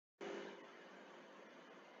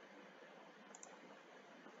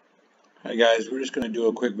Hi guys, we're just going to do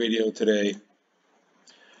a quick video today.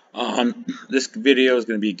 This video is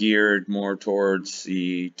going to be geared more towards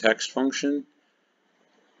the text function,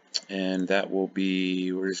 and that will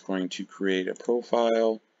be, we're just going to create a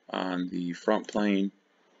profile on the front plane.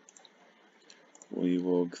 We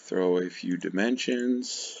will throw a few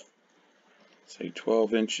dimensions, say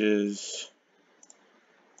 12 inches,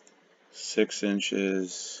 6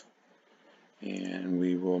 inches, and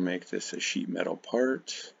we will make this a sheet metal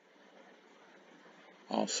part.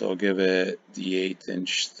 Also give it the 1/8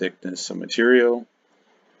 inch thickness of material,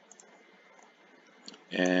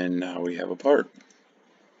 and now we have a part.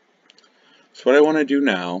 So what I want to do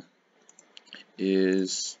now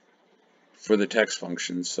is for the text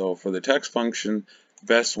function. So for the text function, the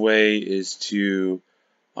best way is to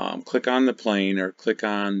click on the plane or click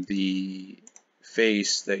on the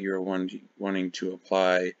face that you're wanting to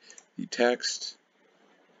apply the text,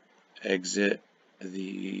 exit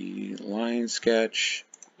the line sketch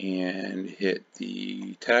and hit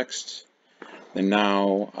the text. And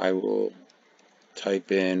now I will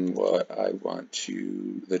type in what I want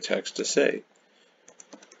the text to say.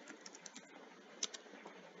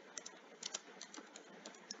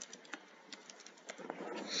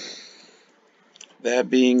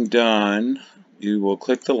 That being done, you will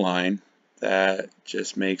click the line. That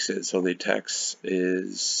just makes it so the text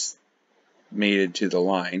is mated to the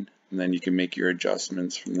line, and then you can make your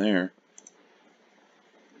adjustments from there.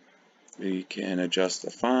 We can adjust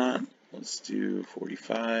the font. Let's do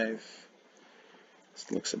 45.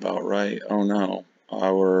 This looks about right. Oh no,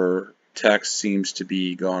 our text seems to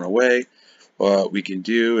be gone away. What we can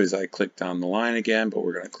do is I clicked on the line again, but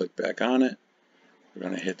we're going to click back on it. We're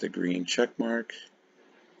going to hit the green check mark,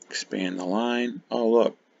 expand the line. Oh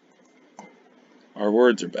look, our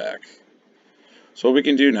words are back. So what we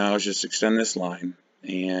can do now is just extend this line,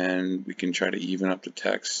 and we can try to even up the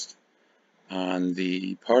text on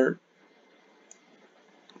the part.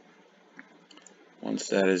 Once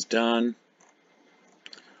that is done,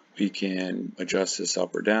 we can adjust this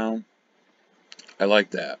up or down. I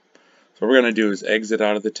like that. So what we're going to do is exit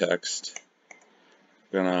out of the text.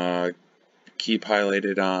 We're going to keep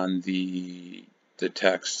highlighted on the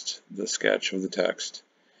text, the sketch of the text,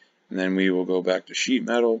 and then we will go back to sheet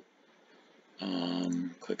metal,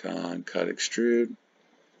 click on cut extrude,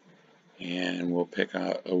 and we'll pick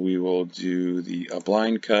out, we will do a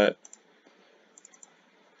blind cut,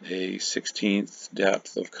 a 1/16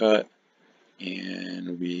 depth of cut,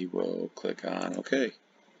 and we will click on OK.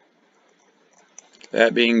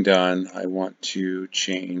 That being done, I want to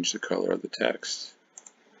change the color of the text.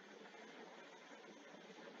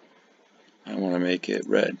 I want to make it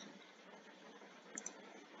red.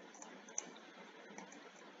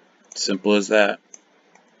 Simple as that.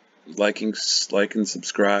 Like and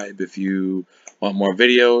subscribe if you want more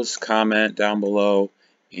videos. Comment down below,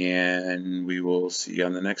 and we will see you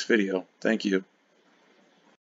on the next video. Thank you.